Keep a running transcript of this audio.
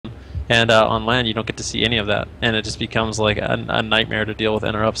And on land, you don't get to see any of that, and it just becomes like a nightmare to deal with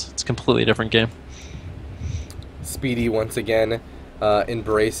interrupts. It's a completely different game. Speedy once again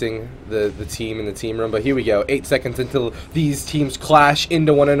embracing the team in the team room. But here we go, 8 seconds until these teams clash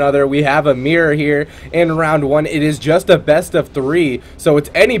into one another. We have a mirror here in round one. It is just a best of 3, so it's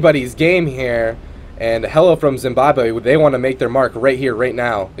anybody's game here. And hello from Zimbabwe, they want to make their mark right here, right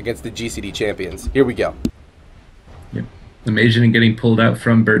now, against the GCD champions. Here we go. Yep. The Mageiden getting pulled out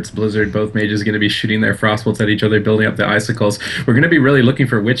from Burt's Blizzard. Both mages going to be shooting their frostbolts at each other, building up the icicles. We're going to be really looking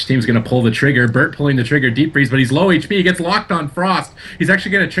for which team's going to pull the trigger. Burt pulling the trigger, deep freeze, but he's low HP. He gets locked on frost. He's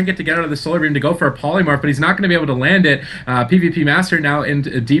actually going to trinket to get out of the solar beam to go for a polymorph, but he's not going to be able to land it. PvP Master now in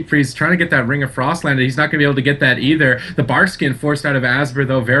deep freeze, trying to get that ring of frost landed. He's not going to be able to get that either. The bar skin forced out of Asbur,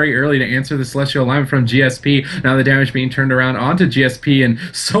 though, very early to answer the celestial alignment from GSP. Now the damage being turned around onto GSP, and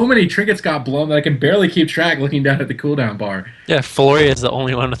so many trinkets got blown that I can barely keep track looking down at the cooldown bar. Yeah, Felorea is the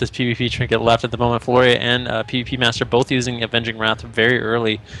only one with this PvP trinket left at the moment. Felorea and PvP Master both using Avenging Wrath very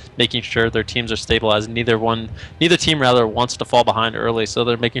early, making sure their teams are stabilized. Neither team rather wants to fall behind early, so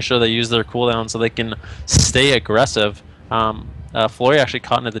they're making sure they use their cooldown so they can stay aggressive. Felorea actually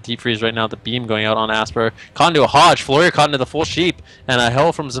caught into the deep freeze right now, the beam going out on Asbur. Caught into a Hodge. Felorea caught into the full sheep. And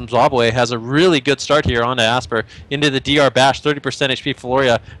Hell from Zimbabwe has a really good start here onto Asbur. Into the DR bash, 30% HP.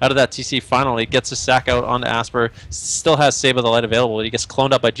 Felorea out of that TC finally gets his sack out onto Asbur. Still has Save of the Light available. He gets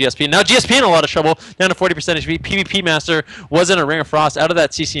cloned up by GSP. Now GSP in a lot of trouble, down to 40% HP. PvP Master was in a Ring of Frost out of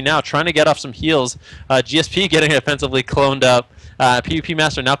that TC now, trying to get off some heals. GSP getting offensively cloned up. PvP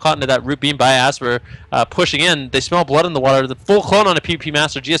Master now caught into that root beam by Asbur, pushing in. They smell blood in the water. The full clone on a PvP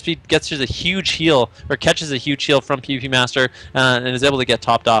Master. GSP gets a huge heal, or catches a huge heal from PvP Master, and is able to get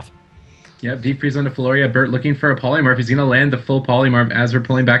topped off. Yep, deep freeze onto Felorea. Burt looking for a polymorph. He's going to land the full polymorph as we're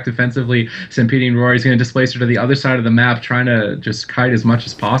pulling back defensively. Stampeding Roar. He's going to displace her to the other side of the map, trying to just kite as much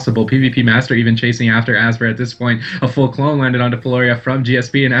as possible. PvP Master even chasing after Asbur at this point. A full clone landed onto Felorea from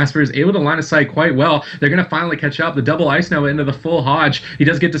GSP, and Asbur is able to line of sight quite well. They're going to finally catch up. The double Ice Nova into the full Hodge. He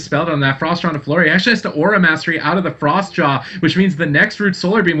does get dispelled on that. Frost onto Felorea. He actually has to Aura Mastery out of the Frost Jaw, which means the next root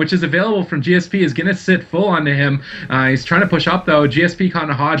Solar Beam, which is available from GSP, is going to sit full onto him. He's trying to push up, though. GSP caught in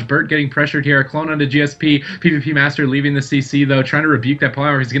a Hodge. Burt getting pressured here. A clone onto GSP. PvP Master leaving the CC, though, trying to rebuke that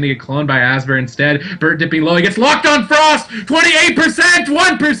polymorph. He's going to get cloned by Asbur instead. Burt dipping low. He gets locked on Frost! 28%!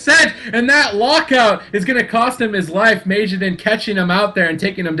 1%! And that lockout is going to cost him his life. Mageiden catching him out there and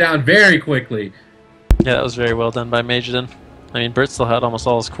taking him down very quickly. Yeah, that was very well done by Mageiden. I mean, Burt still had almost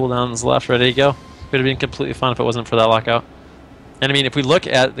all his cooldowns left, ready to go. Would have been completely fine if it wasn't for that lockout. And I mean, if we look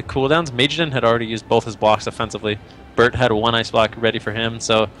at the cooldowns, Mageiden had already used both his blocks offensively. Burt had one ice block ready for him,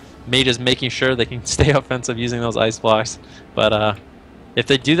 so Mage is making sure they can stay offensive using those ice blocks. But if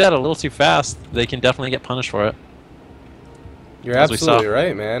they do that a little too fast, they can definitely get punished for it. You're absolutely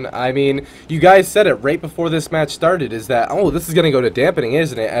right, man. I mean, you guys said it right before this match started, is that, oh, this is going to go to dampening,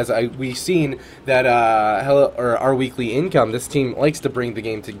 isn't it? As we've seen that our weekly income, this team likes to bring the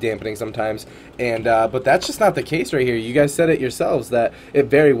game to dampening sometimes. And but that's just not the case right here. You guys said it yourselves that it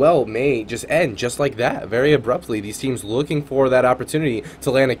very well may just end just like that, very abruptly. These teams looking for that opportunity to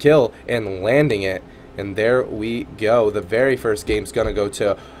land a kill and landing it. And there we go. The very first game's going to go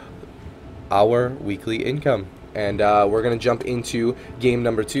to our weekly income. And we're going to jump into game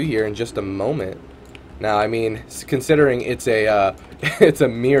number 2 here in just a moment. Now, I mean, considering it's a it's a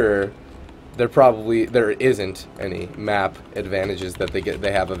mirror, there isn't any map advantages that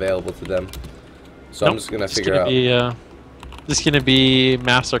they have available to them. So nope. I'm just going to figure out. This is going to be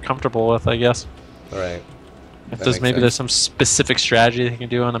maps they're comfortable with, I guess. All right. If there's some specific strategy they can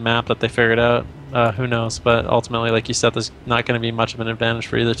do on a map that they figured out, who knows? But ultimately, like you said, there's not going to be much of an advantage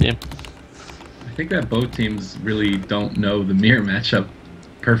for either team. I think that both teams really don't know the mirror matchup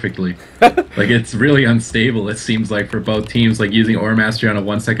perfectly. Like, it's really unstable, it seems like, for both teams, like using Aura Mastery on a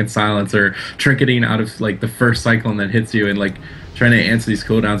 1-second silence or trinketing out of like the first cyclone that hits you and like trying to answer these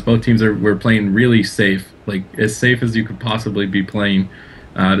cooldowns. Both teams were playing really safe, like as safe as you could possibly be playing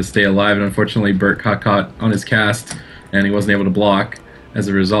to stay alive. And unfortunately, Burt got caught on his cast and he wasn't able to block as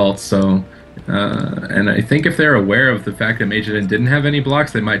a result. So and I think if they're aware of the fact that Mageiden didn't have any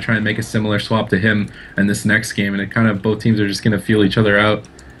blocks, they might try and make a similar swap to him in this next game, and it kind of, both teams are just going to feel each other out.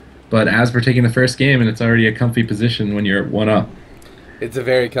 But as we're taking the first game, and it's already a comfy position when you're 1-up. It's a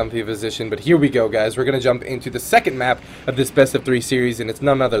very comfy position, but here we go, guys. We're going to jump into the second map of this best of 3 series, and it's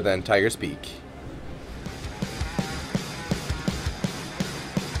none other than Tiger's Peak.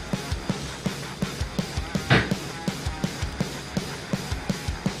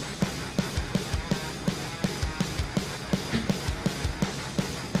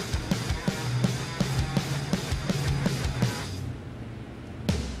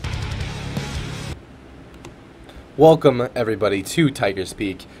 Welcome everybody to Tiger's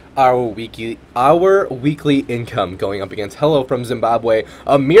Peak, our weekly income going up against Hello from Zimbabwe,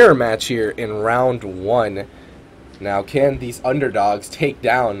 a mirror match here in round 1. Now, can these underdogs take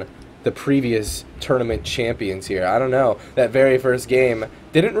down the previous tournament champions here? I don't know. That very first game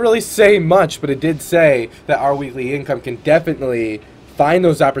didn't really say much, but it did say that our weekly income can definitely find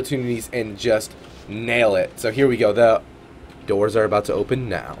those opportunities and just nail it. So here we go. The doors are about to open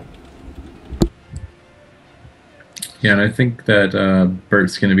now. Yeah, and I think that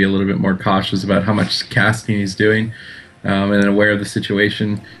Burt's going to be a little bit more cautious about how much casting he's doing, and aware of the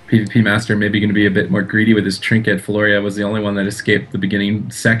situation. PvP Master maybe going to be a bit more greedy with his trinket. Felorea was the only one that escaped the beginning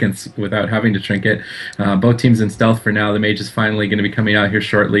seconds without having to trinket. Both teams in stealth for now. The mage is finally going to be coming out here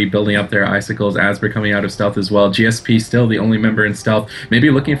shortly, building up their icicles. Asbur coming out of stealth as well. GSP still the only member in stealth, maybe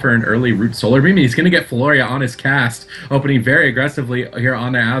looking for an early root solar beam. He's going to get Felorea on his cast, opening very aggressively here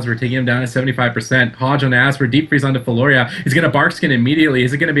on the Asbur, taking him down to 75%. Hodge on the Asbur, deep freeze onto Felorea. He's going to bark skin immediately.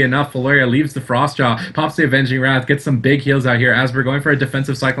 Is it going to be enough? Felorea leaves the Frostjaw, pops the Avenging Wrath, gets some big heals out here. Asbur going for a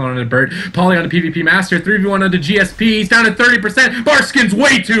defensive cyclone on the Burt. Poly on the PvP Master, 3v1 onto GSP. He's down at 30%. Barskin's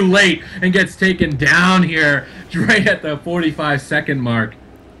way too late and gets taken down here right at the 45-second mark.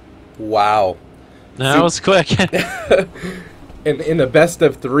 Wow. That was quick. in the best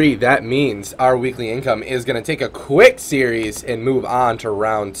of 3, that means our weekly income is going to take a quick series and move on to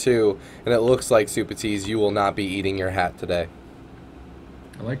round 2. And it looks like, Super Tees, you will not be eating your hat today.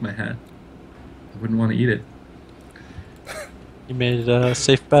 I like my hat. I wouldn't want to eat it. You made a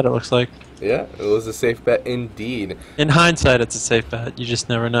safe bet, it looks like. Yeah, it was a safe bet indeed. In hindsight, it's a safe bet. You just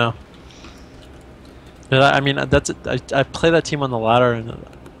never know. But I mean, I play that team on the ladder, and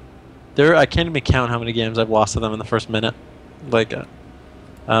I can't even count how many games I've lost to them in the first minute. Like, I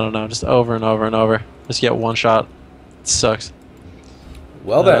don't know, just over and over and over. Just get one shot. It sucks.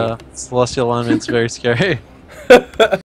 Well then. Celestial Alignment's very scary.